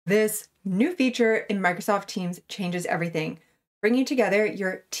This new feature in Microsoft Teams changes everything, bringing together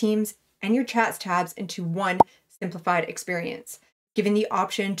your Teams and your Chats tabs into one simplified experience, giving the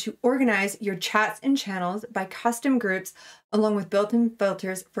option to organize your chats and channels by custom groups, along with built-in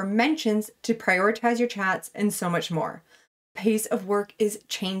filters for mentions to prioritize your chats, and so much more. Pace of work is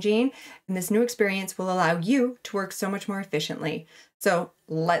changing, and this new experience will allow you to work so much more efficiently. So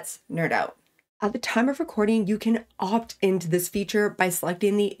let's nerd out. At the time of recording, you can opt into this feature by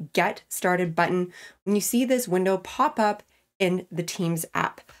selecting the Get Started button when you see this window pop up in the Teams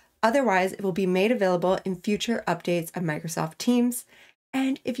app. Otherwise, it will be made available in future updates of Microsoft Teams.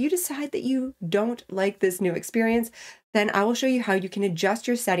 And if you decide that you don't like this new experience, then I will show you how you can adjust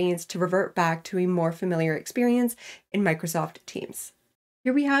your settings to revert back to a more familiar experience in Microsoft Teams.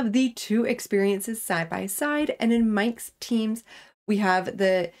 Here we have the two experiences side by side, and in Mike's Teams, we have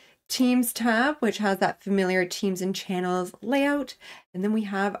the Teams tab, which has that familiar Teams and channels layout. And then we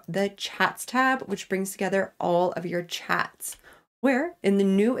have the Chats tab, which brings together all of your chats. Where in the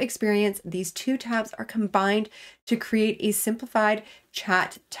new experience, these two tabs are combined to create a simplified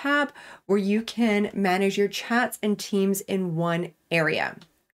chat tab where you can manage your chats and teams in one area.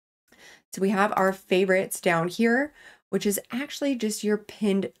 So we have our favorites down here, which is actually just your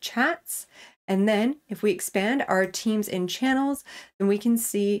pinned chats. And then if we expand our teams and channels, then we can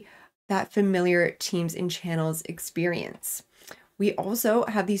see that familiar teams and channels experience. We also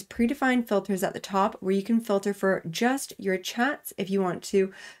have these predefined filters at the top where you can filter for just your chats if you want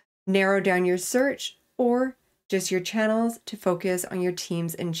to narrow down your search, or just your channels to focus on your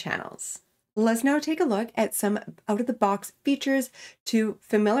teams and channels. Let's now take a look at some out-of-the-box features to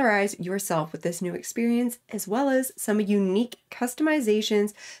familiarize yourself with this new experience, as well as some unique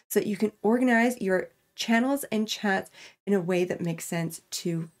customizations so that you can organize your channels and chats in a way that makes sense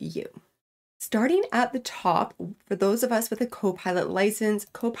to you. Starting at the top, for those of us with a Copilot license,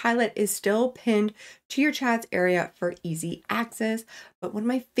 Copilot is still pinned to your chats area for easy access. But one of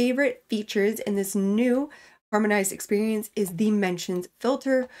my favorite features in this new harmonized experience is the mentions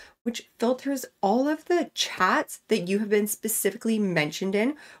filter, which filters all of the chats that you have been specifically mentioned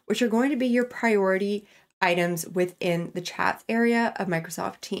in, which are going to be your priority items within the chats area of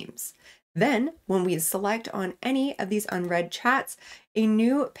Microsoft Teams. Then, when we select on any of these unread chats, a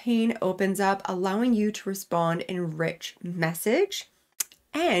new pane opens up, allowing you to respond in rich message.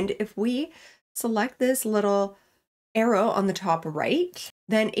 And if we select this little arrow on the top right,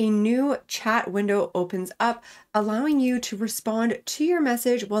 then a new chat window opens up, allowing you to respond to your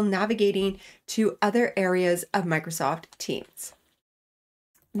message while navigating to other areas of Microsoft Teams.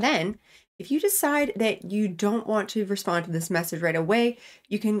 Then, if you decide that you don't want to respond to this message right away,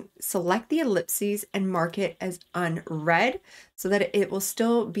 you can select the ellipses and mark it as unread so that it will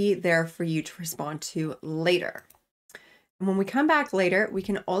still be there for you to respond to later. And when we come back later, we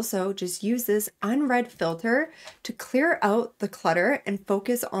can also just use this unread filter to clear out the clutter and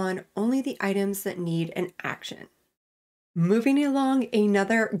focus on only the items that need an action. Moving along,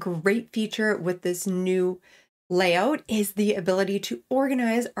 another great feature with this new layout is the ability to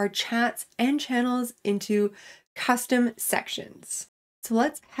organize our chats and channels into custom sections. So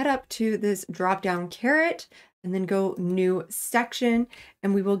let's head up to this drop-down caret and then go new section,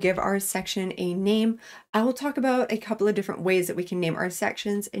 and we will give our section a name. I will talk about a couple of different ways that we can name our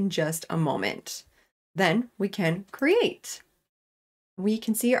sections in just a moment. Then we can create. We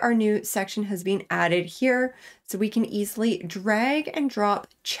can see our new section has been added here, so we can easily drag and drop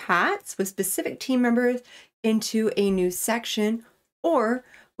chats with specific team members into a new section, or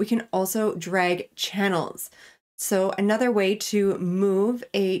we can also drag channels. So another way to move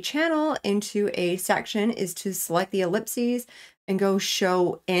a channel into a section is to select the ellipses and go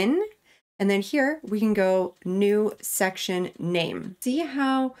show in. And then here we can go new section name. See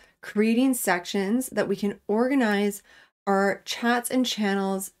how creating sections that we can organize our chats and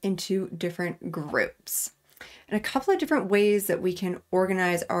channels into different groups. And a couple of different ways that we can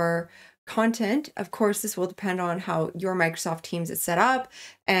organize our content. Of course, this will depend on how your Microsoft Teams is set up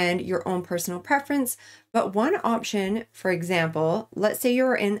and your own personal preference. But one option, for example, let's say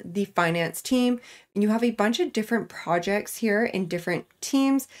you're in the finance team and you have a bunch of different projects here in different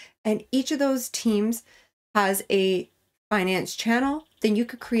teams, and each of those teams has a finance channel. Then you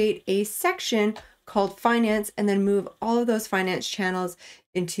could create a section called finance and then move all of those finance channels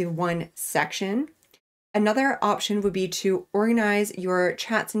into one section. Another option would be to organize your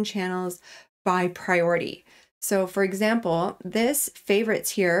chats and channels by priority. So for example, this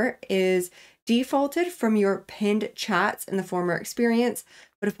favorites here is defaulted from your pinned chats in the former experience.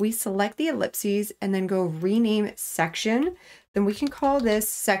 But if we select the ellipses and then go rename section, then we can call this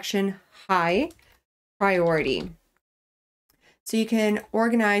section high priority. So you can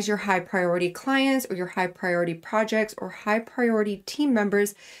organize your high priority clients or your high priority projects or high priority team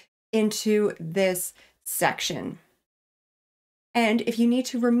members into this section. And if you need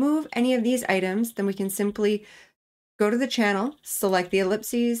to remove any of these items, then we can simply go to the channel, select the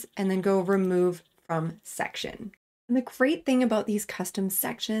ellipses, and then go remove from section. And the great thing about these custom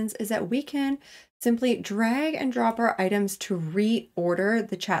sections is that we can simply drag and drop our items to reorder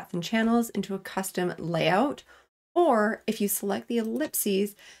the chats and channels into a custom layout. Or if you select the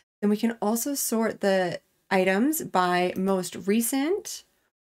ellipses, then we can also sort the items by most recent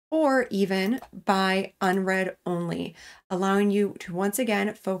or even by unread only, allowing you to once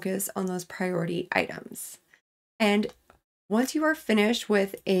again focus on those priority items. And once you are finished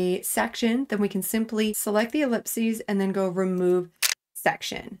with a section, then we can simply select the ellipses and then go remove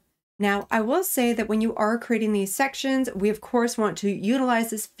section. Now, I will say that when you are creating these sections, we of course want to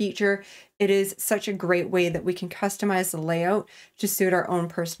utilize this feature. It is such a great way that we can customize the layout to suit our own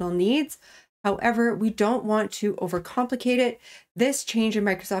personal needs. However, we don't want to overcomplicate it. This change in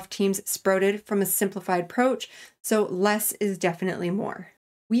Microsoft Teams sprouted from a simplified approach, so less is definitely more.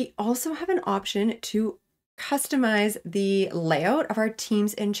 We also have an option to customize the layout of our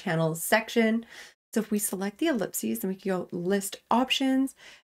Teams and Channels section. So if we select the ellipses, then we can go list options.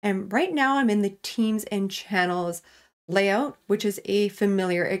 And right now I'm in the Teams and Channels layout, which is a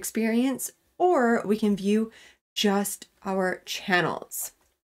familiar experience, or we can view just our channels.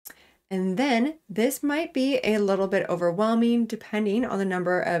 And then this might be a little bit overwhelming depending on the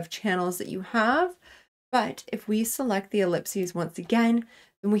number of channels that you have. But if we select the ellipses once again,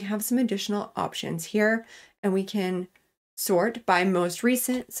 then we have some additional options here, and we can sort by most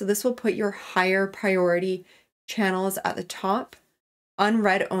recent. So this will put your higher priority channels at the top,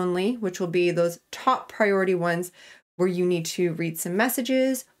 unread only, which will be those top priority ones where you need to read some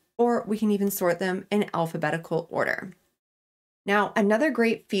messages, or we can even sort them in alphabetical order. Now, another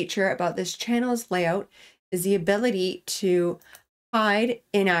great feature about this channels layout is the ability to hide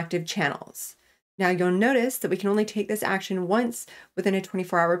inactive channels. Now you'll notice that we can only take this action once within a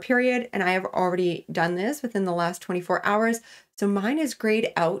 24-hour period, and I have already done this within the last 24 hours. So mine is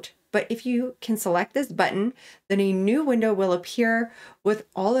grayed out, but if you can select this button, then a new window will appear with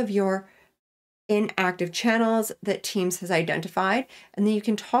all of your inactive channels that Teams has identified, and then you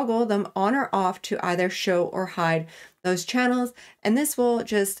can toggle them on or off to either show or hide those channels, and this will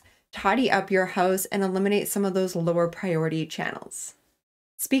just tidy up your house and eliminate some of those lower priority channels.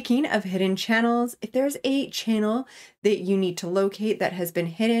 Speaking of hidden channels, if there's a channel that you need to locate that has been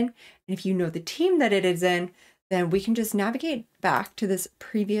hidden, and if you know the team that it is in, then we can just navigate back to this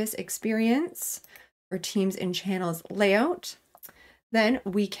previous experience or Teams and Channels layout. Then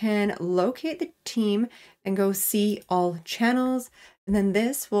we can locate the team and go see all channels. And then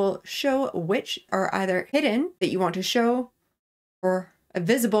this will show which are either hidden that you want to show or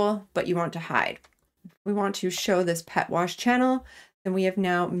visible but you want to hide. If we want to show this pet wash channel, then we have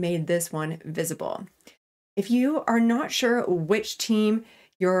now made this one visible. If you are not sure which team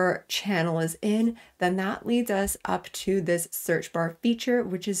your channel is in, then that leads us up to this search bar feature,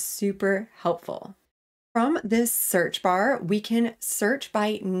 which is super helpful. From this search bar, we can search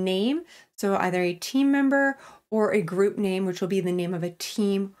by name, so either a team member or a group name, which will be the name of a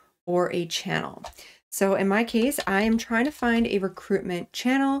team or a channel. So in my case, I am trying to find a recruitment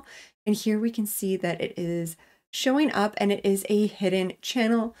channel, and here we can see that it is showing up and it is a hidden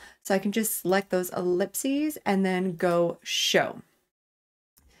channel. So I can just select those ellipses and then go show.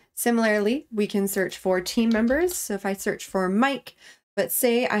 Similarly, we can search for team members. So if I search for Mike, but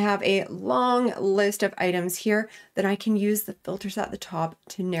say I have a long list of items here, then I can use the filters at the top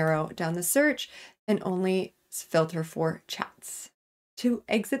to narrow down the search and only filter for chats. To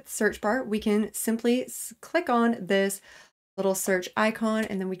exit the search bar, we can simply click on this little search icon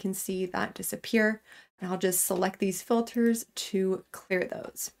and then we can see that disappear. And I'll just select these filters to clear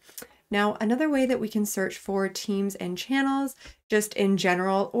those. Now, another way that we can search for teams and channels, just in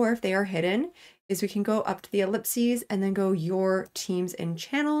general, or if they are hidden, is we can go up to the ellipses and then go your teams and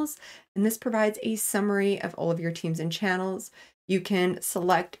channels. And this provides a summary of all of your teams and channels. You can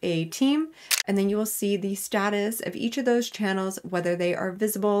select a team and then you will see the status of each of those channels, whether they are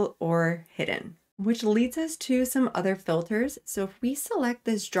visible or hidden. Which leads us to some other filters. So if we select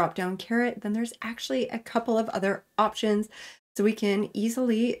this drop-down caret, then there's actually a couple of other options. So we can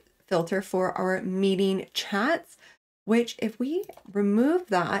easily filter for our meeting chats, which if we remove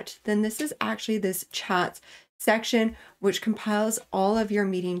that, then this is actually this chats section, which compiles all of your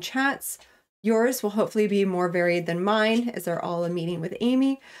meeting chats. Yours will hopefully be more varied than mine, as they're all a meeting with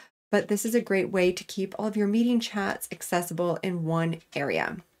Amy, but this is a great way to keep all of your meeting chats accessible in one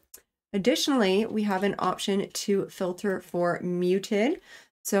area. Additionally, we have an option to filter for muted.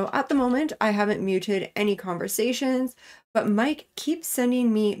 So at the moment, I haven't muted any conversations, but Mike keeps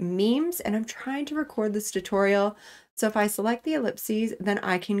sending me memes and I'm trying to record this tutorial. So if I select the ellipses, then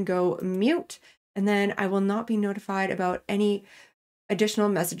I can go mute and then I will not be notified about any additional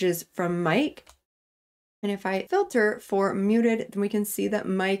messages from Mike. And if I filter for muted, then we can see that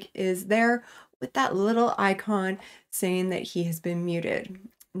Mike is there with that little icon saying that he has been muted.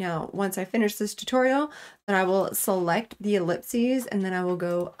 Now, once I finish this tutorial, then I will select the ellipses and then I will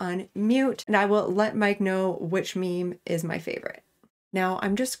go unmute and I will let Mike know which meme is my favorite. Now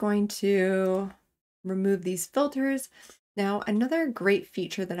I'm just going to remove these filters. Now, another great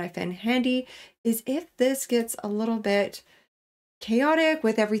feature that I found handy is if this gets a little bit chaotic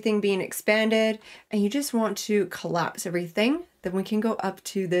with everything being expanded and you just want to collapse everything, then we can go up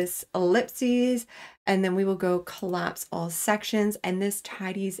to this ellipses and then we will go collapse all sections and this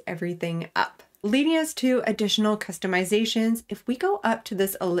tidies everything up. Leading us to additional customizations. If we go up to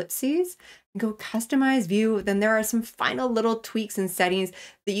this ellipses and go customize view, then there are some final little tweaks and settings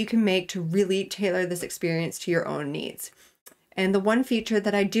that you can make to really tailor this experience to your own needs. And the one feature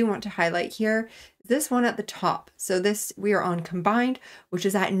that I do want to highlight here is this one at the top. So this, we are on combined, which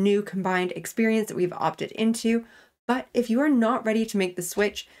is that new combined experience that we've opted into. But if you are not ready to make the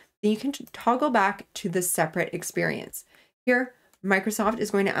switch, then you can toggle back to the separate experience. Here, Microsoft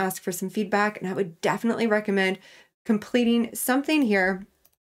is going to ask for some feedback, and I would definitely recommend completing something here.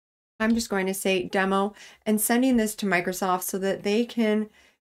 I'm just going to say demo and sending this to Microsoft so that they can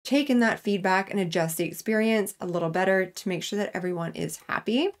take in that feedback and adjust the experience a little better to make sure that everyone is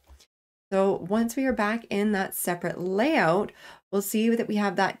happy. So once we are back in that separate layout, we'll see that we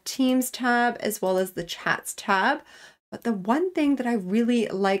have that Teams tab as well as the Chats tab. But the one thing that I really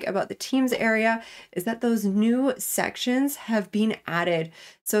like about the Teams area is that those new sections have been added.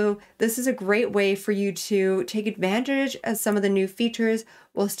 So this is a great way for you to take advantage of some of the new features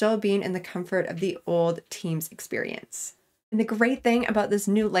while still being in the comfort of the old Teams experience. And the great thing about this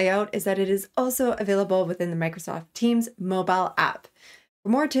new layout is that it is also available within the Microsoft Teams mobile app. For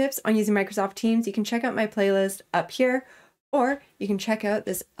more tips on using Microsoft Teams, you can check out my playlist up here, or you can check out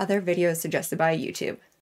this other video suggested by YouTube.